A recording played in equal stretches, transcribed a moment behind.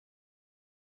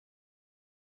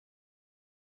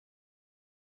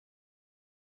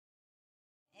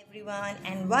Everyone,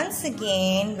 and once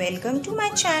again welcome to my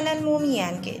channel Mommy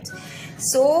and Kids.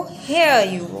 So here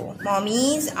you go.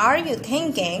 Mommies, are you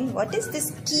thinking what is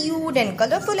this cute and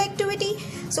colorful activity?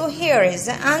 So here is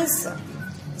the answer.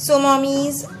 So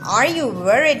mommies, are you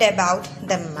worried about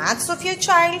the maths of your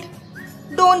child?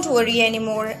 Don't worry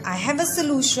anymore. I have a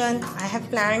solution. I have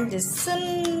planned this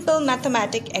simple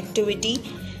mathematic activity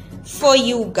for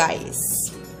you guys.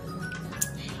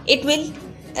 It will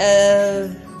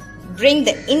bring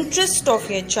the interest of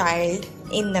your child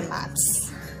in the maths.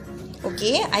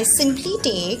 Okay, I simply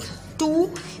take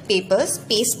two papers,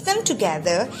 paste them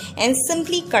together and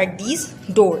simply cut these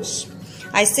doors.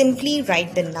 I simply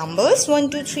write the numbers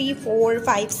 1, 2, 3, 4,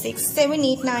 5, 6, 7,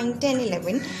 8, 9, 10,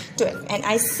 11, 12 and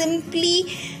I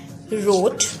simply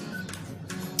wrote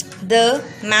the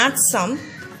math sum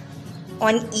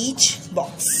on each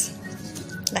box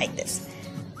like this.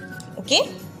 Okay,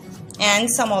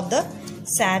 and some of the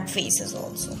sad faces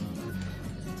also.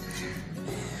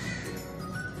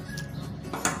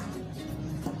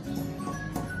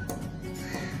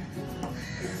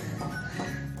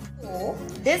 So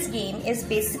this game is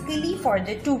basically for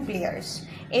the two players.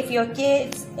 If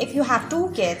you have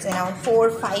two kids around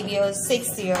 4, 5 years,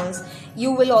 6 years,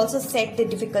 you will also set the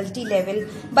difficulty level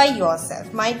by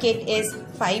yourself. My kid is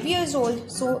 5 years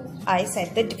old, so I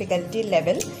set the difficulty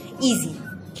level easy.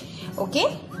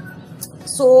 Okay.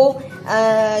 So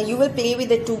you will play with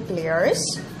the two players.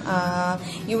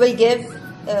 You will give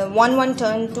one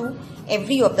turn to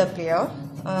every of the player.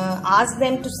 Ask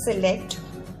them to select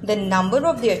the number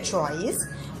of their choice.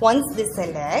 Once they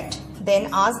select, then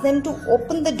ask them to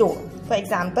open the door. For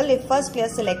example, if first player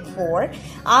select 4,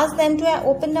 ask them to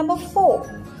open number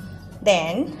 4.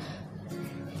 Then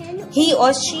he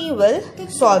or she will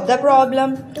solve the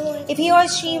problem. If he or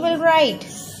she will write,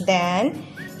 then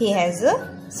he has a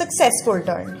successful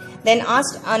turn. Then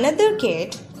ask another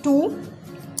kid to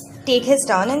take his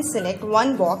turn and select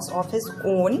one box of his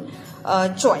own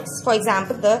choice. For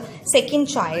example, the second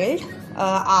child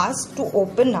asked to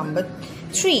open number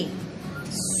 3.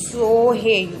 So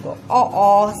here you go.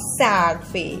 Oh, sad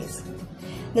face.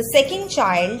 The second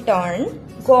child turn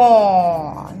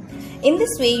gone. In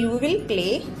this way you will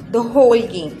play the whole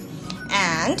game,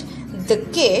 and the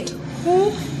kid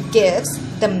who gives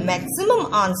the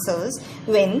maximum answers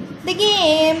win the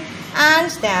game.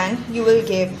 And then you will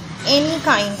give any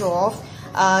kind of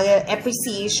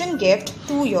appreciation gift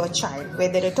to your child,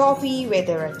 whether a toffee,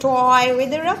 whether a toy,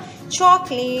 whether a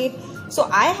chocolate. So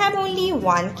I have only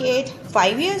one kid,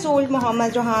 5 years old,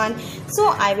 Muhammad Jahan. So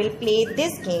I will play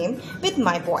this game with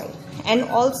my boy and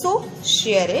also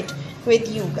share it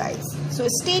with you guys. So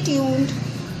stay tuned.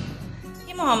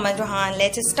 Okay, Muhammad Jahan,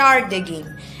 let's start the game.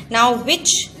 Now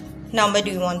which number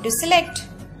do you want to select?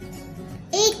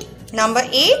 8. Number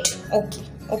 8? Okay,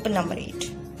 open number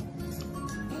 8.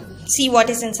 See what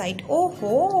is inside.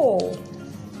 Oh.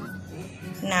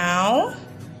 Now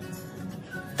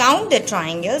count the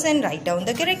triangles and write down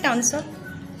the correct answer.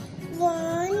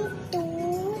 1,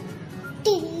 2,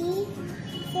 3,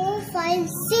 4, 5,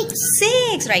 6.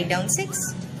 6. Write down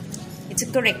 6. It's a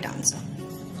correct answer.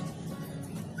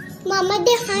 Mama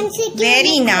de hand se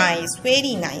Very nice.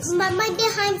 Very nice. Mama de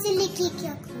hand se likhe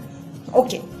kya?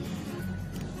 Okay.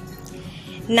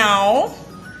 Now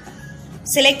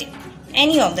select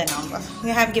any of the number.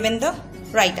 You have given the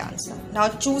right answer. Now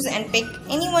choose and pick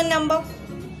any one number.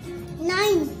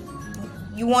 9.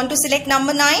 You want to select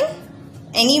number 9?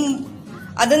 Any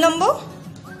other number?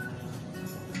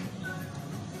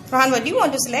 Rohan, what do you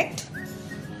want to select?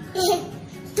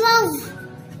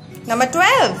 12. Number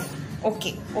 12.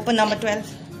 Okay, open number 12.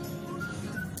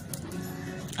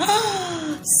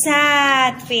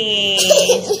 Sad face.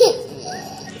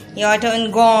 Your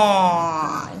turn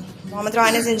gone. Muhammad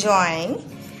Rohan is enjoying.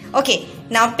 Okay,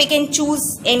 now pick and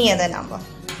choose any other number.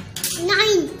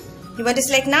 9. You want to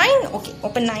select 9? Okay,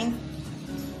 open 9.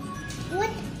 What?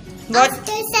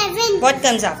 After 7. What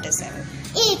comes after 7?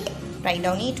 8. Write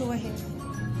down 8 over here.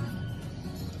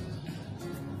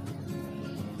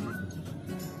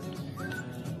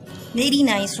 Very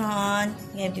nice, Ron.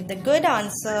 You have given the good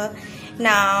answer.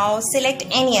 Now select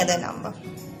any other number.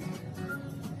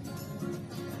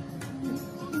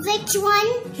 Which one?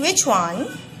 Which one?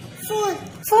 4.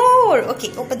 4.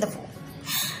 Okay, open the 4.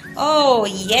 Oh,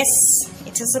 yes.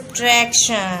 It's a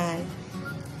subtraction.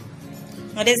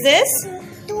 What is this?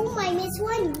 2 minus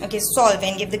 1. Okay, solve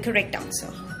and give the correct answer.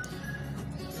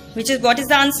 What is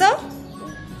the answer?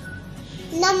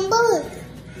 Number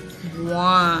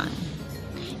 1.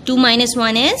 2 minus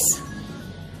 1 is?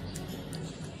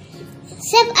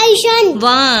 Subtraction.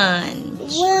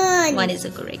 1. 1 is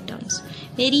the correct answer.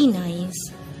 Very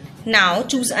nice. Now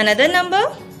choose another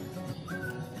number.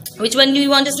 Which one do you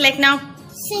want to select now?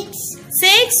 6.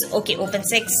 6? Okay, open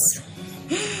 6.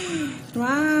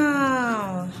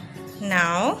 Wow.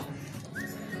 Now,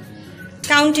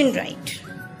 count and write.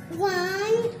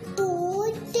 1,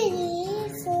 2, 3,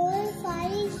 4,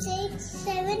 5, 6,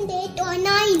 7, 8 or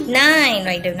 9. 9.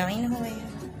 Write down 9 over here.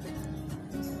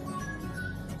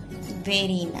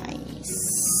 Very nice.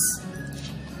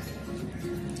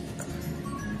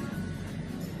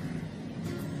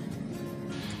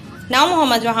 Now,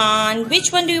 Muhammad Rahan,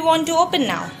 which one do you want to open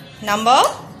now? Number?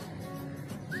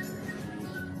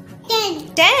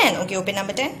 10. 10. Okay, open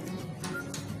number 10.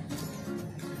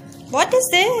 What is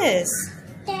this?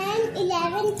 10,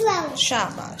 11, 12.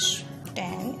 Shabash.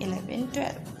 10, 11,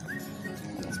 12.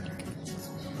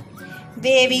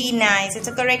 Very nice. It's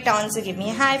a correct answer. Give me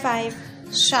a high five.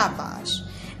 Shabash.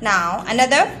 Now,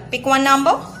 another. Pick one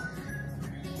number.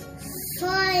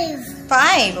 5.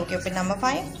 5. Okay, open number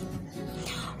 5.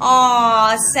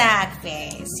 Oh, sad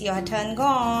face. Your turn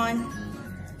gone.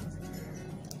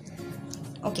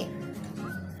 Okay.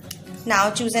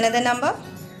 Now choose another number.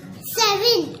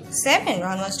 7. 7.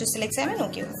 Ron wants to select 7.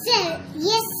 Okay. 7.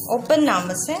 Yes. Open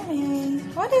number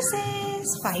 7. What is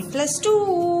this? 5 plus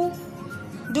 2.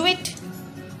 Do it.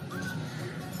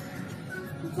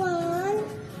 1,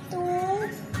 2,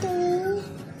 3,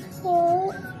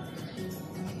 4,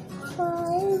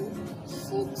 5,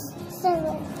 6,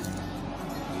 7.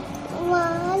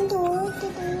 1, 2,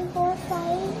 3, 4,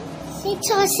 5,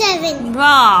 6 or 7.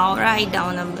 Wow. Write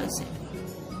down number 7.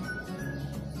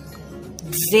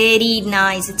 Very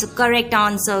nice. It's a correct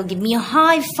answer. Give me a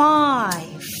high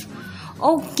five.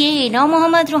 Okay. Now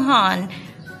Muhammad Rohan.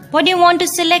 What do you want to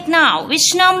select now?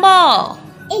 Which number?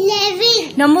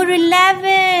 11. Number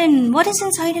 11. What is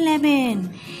inside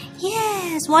 11?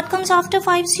 Yes. What comes after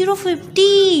 50?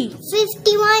 50.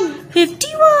 51.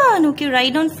 51. Okay.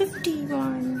 Write down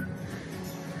 51.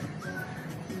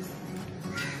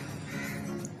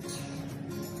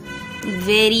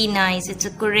 Very nice. It's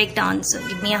a correct answer.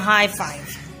 Give me a high five.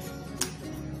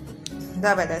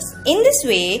 In this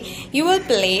way, you will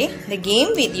play the game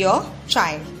with your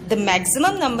child. The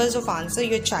maximum numbers of answers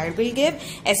your child will give,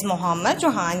 as Muhammad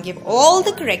Rohan give all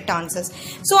the correct answers.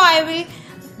 So I will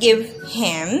give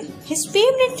him his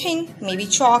favorite thing. Maybe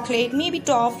chocolate, maybe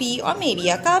toffee, or maybe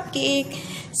a cupcake.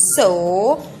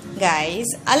 So guys,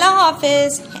 Allah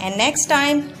Hafiz, and next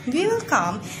time we will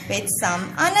come with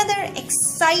some another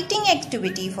exciting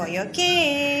activity for your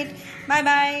kid. Bye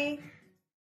bye.